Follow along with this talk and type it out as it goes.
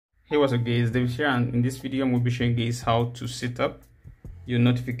Hey, what's up guys, David here, and in this video I'm going to be showing you guys how to set up your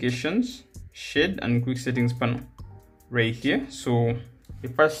notifications, shade and quick settings panel right here. So the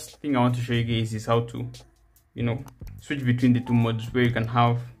first thing I want to show you guys is how to switch between the two modes, where you can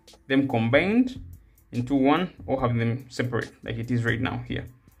have them combined into one or have them separate like it is right now here.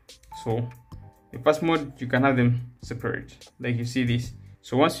 So the first mode, you can have them separate like you see this.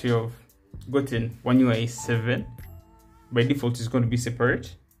 So once you have gotten One UI 7, by default it's going to be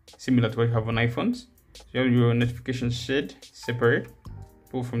separate, similar to what you have on iPhones. So you have your notification shade separate,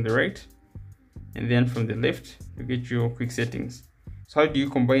 pull from the right, and then from the left you get your quick settings. So how do you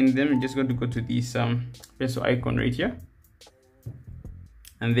combine them? You're just going to go to this pencil icon right here,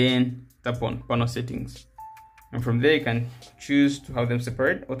 and then tap on panel settings, and from there you can choose to have them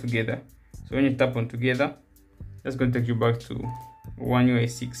separate or together. So when you tap on together, that's going to take you back to One UI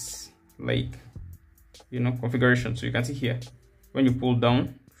 6 configuration. So you can see here, when you pull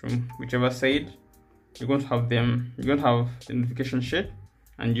down from whichever side, you're going to have them, you're going to have the notification shade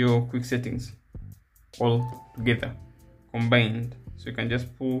and your quick settings all together combined. So you can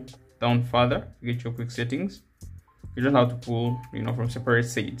just pull down further to get your quick settings. You don't have to pull from separate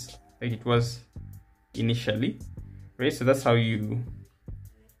sides like it was initially, right? So that's how you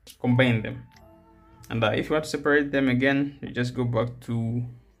combine them. And if you want to separate them again, you just go back to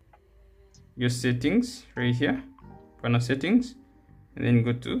your settings right here, panel settings, and then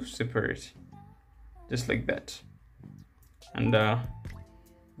go to separate, just like that. And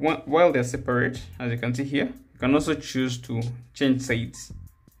while they're separate, as you can see here, you can also choose to change sides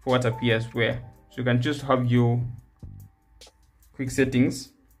for what appears where. So you can choose to have your quick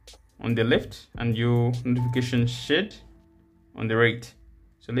settings on the left and your notification shade on the right.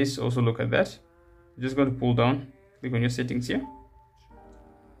 So let's also look at that. You're just going to pull down, click on your settings here,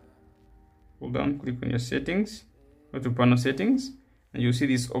 pull down, click on your settings, go to panel settings, and you'll see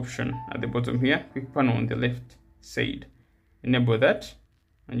this option at the bottom here, quick panel on the left side. Enable that,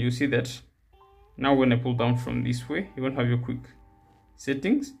 and you'll see that now when I pull down from this way, you're going to have your quick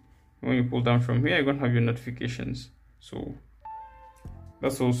settings. When you pull down from here, you're going to have your notifications. So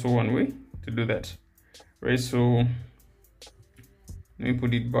that's also one way to do that, right? So let me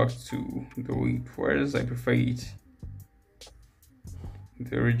put it back to the way it was. I prefer it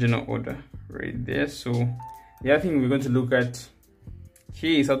the original order right there. So the other thing we're going to look at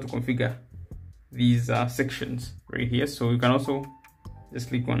here is how to configure these sections right here. So you can also just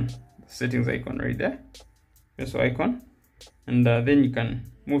click on the settings icon right there, pencil icon, and then you can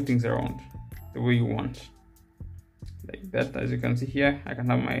move things around the way you want, like that. As you can see here, I can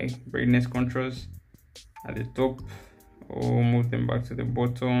have my brightness controls at the top or move them back to the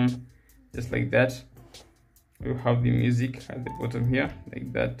bottom, just like that. You have the music at the bottom here,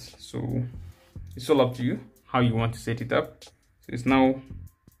 like that. So it's all up to you how you want to set it up. So it's now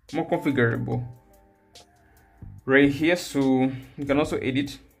more configurable right here. So you can also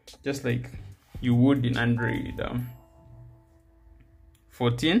edit just like you would in Android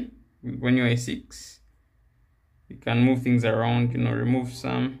 14 when you're a 6. You can move things around, remove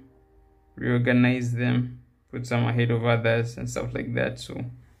some, reorganize them, put some ahead of others and stuff like that. So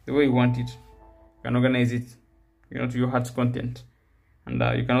the way you want it, you can organize it to your heart's content. And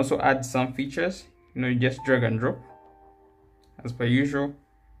you can also add some features, you just drag and drop as per usual,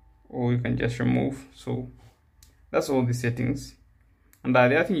 or you can just remove. So that's all the settings. And the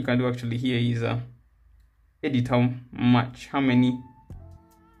other thing you can do actually here is edit how many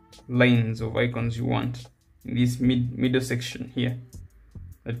lines of icons you want in this middle section here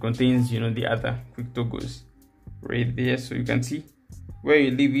that contains the other quick toggles right there. So you can see where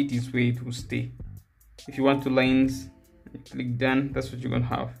you leave it is where it will stay. If you want 2 lines, click done. That's what you're gonna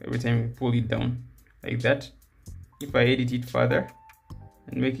have every time you pull it down, like that. If I edit it further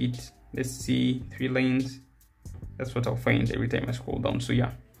and make it, let's see, 3 lines, that's what I'll find every time I scroll down. So yeah,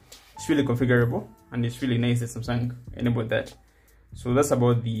 it's really configurable and it's really nice that Samsung enabled that. So that's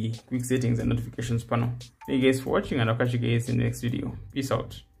about the quick settings and notifications panel. Thank you guys for watching, and I'll catch you guys in the next video. Peace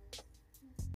out.